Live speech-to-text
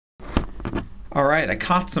Alright, I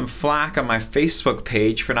caught some flack on my Facebook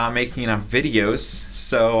page for not making enough videos,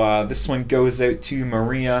 so this one goes out to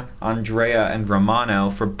Maria, Andrea, and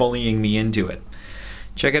Romano for bullying me into it.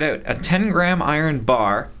 Check it out. A 10-gram iron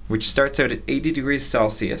bar, which starts out at 80 degrees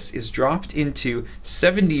Celsius, is dropped into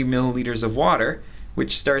 70 milliliters of water,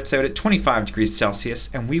 which starts out at 25 degrees Celsius,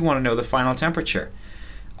 and we want to know the final temperature.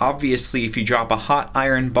 Obviously, if you drop a hot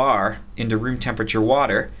iron bar into room temperature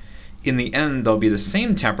water, in the end they'll be the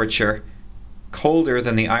same temperature, colder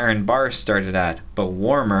than the iron bar started at, but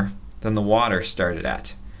warmer than the water started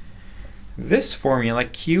at. This formula,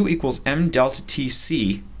 Q equals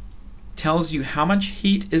mΔTc, tells you how much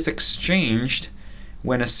heat is exchanged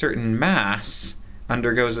when a certain mass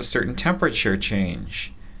undergoes a certain temperature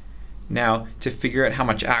change. Now, to figure out how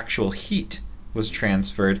much actual heat was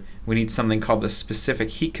transferred, we need something called the specific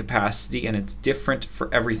heat capacity, and it's different for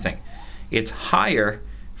everything. It's higher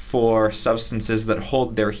for substances that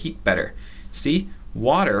hold their heat better. See,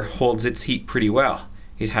 water holds its heat pretty well.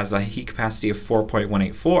 It has a heat capacity of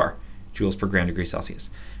 4.184 joules per gram degree Celsius.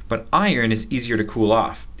 But iron is easier to cool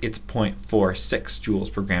off. It's 0.46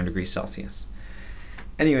 joules per gram degree Celsius.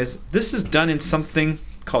 Anyways, this is done in something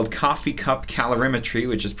called coffee cup calorimetry,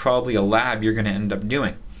 which is probably a lab you're going to end up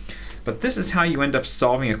doing. But this is how you end up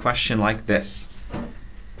solving a question like this.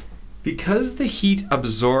 Because the heat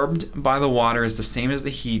absorbed by the water is the same as the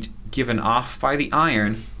heat given off by the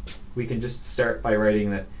iron, we can just start by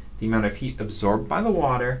writing that the amount of heat absorbed by the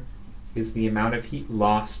water is the amount of heat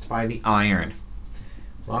lost by the iron.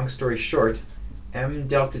 Long story short,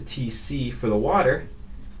 mΔTc for the water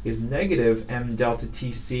is negative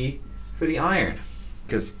mΔTc for the iron,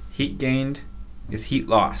 because heat gained is heat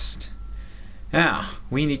lost. Now,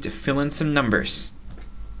 we need to fill in some numbers.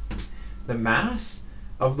 The mass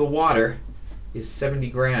of the water is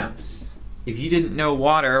 70 grams. If you didn't know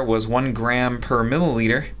water was 1 gram per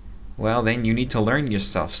milliliter, well, then you need to learn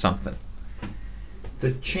yourself something.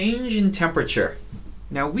 The change in temperature.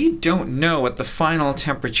 Now, we don't know what the final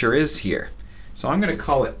temperature is here, so I'm going to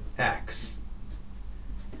call it X.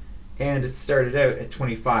 And it started out at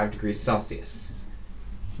 25 degrees Celsius.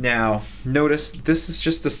 Now, notice this is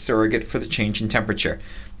just a surrogate for the change in temperature.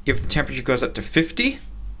 If the temperature goes up to 50,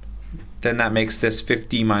 then that makes this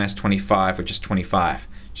 50 minus 25, which is 25.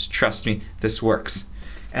 Just trust me, this works.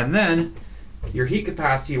 And then your heat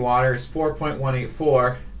capacity water is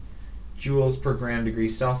 4.184 joules per gram degree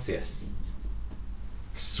Celsius.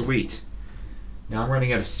 Sweet. Now I'm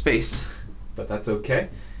running out of space, but that's okay.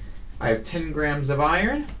 I have 10 grams of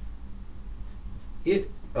iron.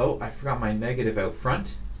 Oh, I forgot my negative out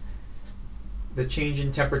front. The change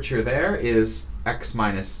in temperature there is X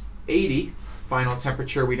minus 80. Final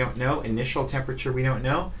temperature we don't know, initial temperature we don't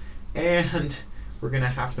know, and we're going to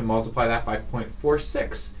have to multiply that by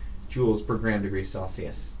 0.46 joules per gram degree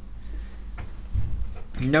Celsius.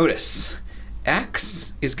 Notice,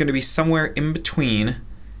 X is going to be somewhere in between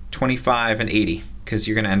 25 and 80, because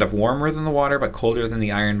you're going to end up warmer than the water but colder than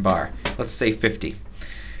the iron bar. Let's say 50.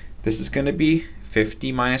 This is going to be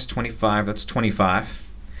 50 minus 25, that's 25.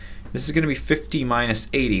 This is going to be 50 minus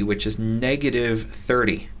 80, which is negative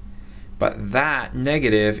 30. But that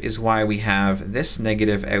negative is why we have this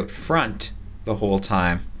negative out front the whole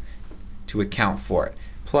time to account for it.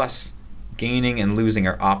 Plus, gaining and losing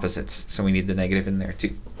are opposites, so we need the negative in there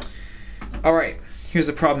too. Alright, here's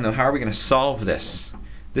the problem though. How are we going to solve this?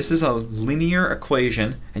 This is a linear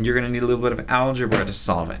equation, and you're going to need a little bit of algebra to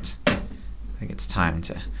solve it. I think it's time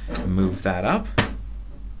to move that up.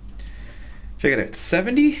 Check it out.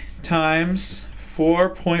 70 times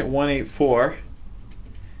 4.184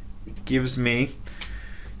 gives me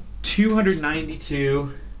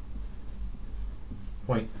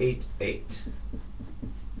 292.88.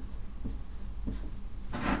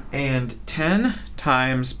 And 10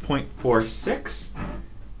 times 0.46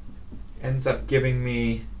 ends up giving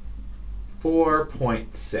me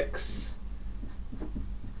 4.6.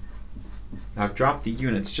 Now I've dropped the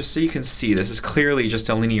units just so you can see this is clearly just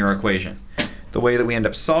a linear equation. The way that we end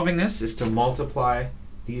up solving this is to multiply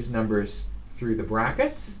these numbers through the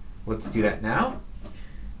brackets. Let's do that now.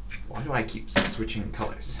 Why do I keep switching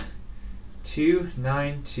colors?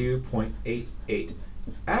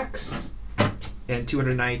 292.88x and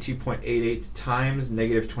 292.88 times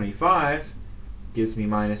negative 25 gives me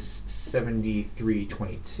minus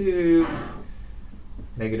 73.22,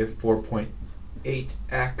 negative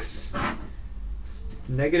 4.8x,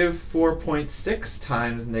 negative 4.6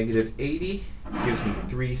 times negative 80 gives me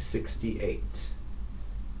 368.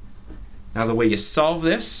 Now the way you solve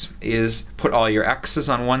this is put all your x's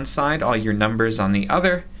on one side, all your numbers on the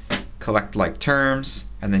other, collect like terms,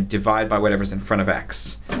 and then divide by whatever's in front of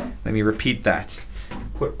x. Let me repeat that.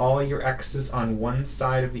 put all your x's on one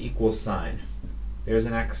side of the equal sign. There's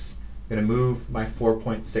an x. I'm going to move my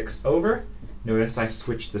 4.6 over. Notice I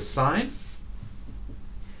switched the sign.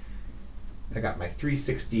 I got my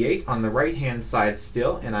 368 on the right-hand side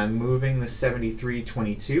still, and I'm moving the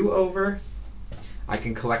 7322 over. I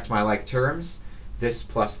can collect my like terms. This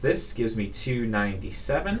plus this gives me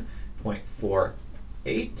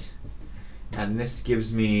 297.48, and this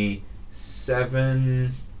gives me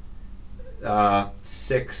 7690.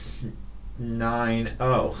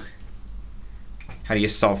 How do you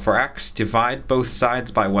solve for x? Divide both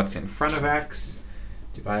sides by what's in front of x.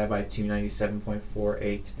 Divided by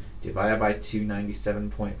 297.48, divided by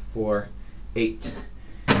 297.48.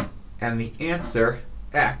 And the answer,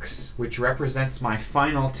 x, which represents my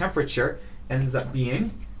final temperature, ends up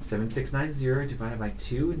being 7690 divided by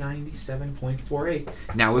 297.48.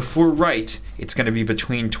 Now, if we're right, it's going to be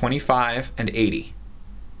between 25 and 80.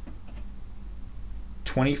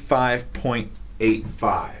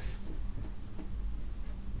 25.85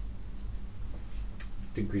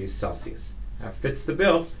 degrees Celsius. That fits the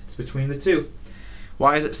bill. It's between the two.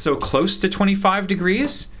 Why is it so close to 25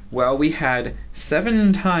 degrees? Well, we had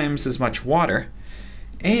 7 times as much water,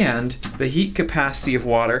 and the heat capacity of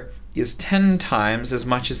water is 10 times as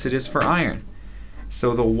much as it is for iron.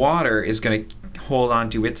 So the water is going to hold on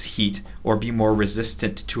to its heat or be more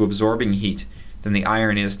resistant to absorbing heat than the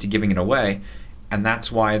iron is to giving it away, and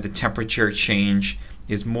that's why the temperature change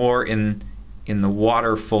is more in the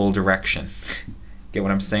waterful direction. Get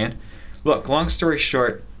what I'm saying? Look, long story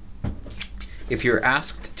short, if you're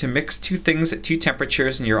asked to mix two things at two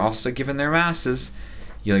temperatures and you're also given their masses,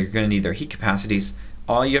 you're going to need their heat capacities.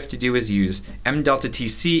 All you have to do is use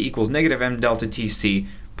mΔTc equals negative mΔTc,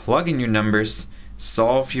 plug in your numbers,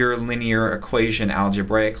 solve your linear equation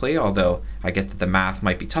algebraically, although I get that the math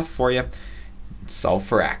might be tough for you, solve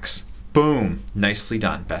for x. Boom! Nicely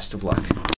done. Best of luck.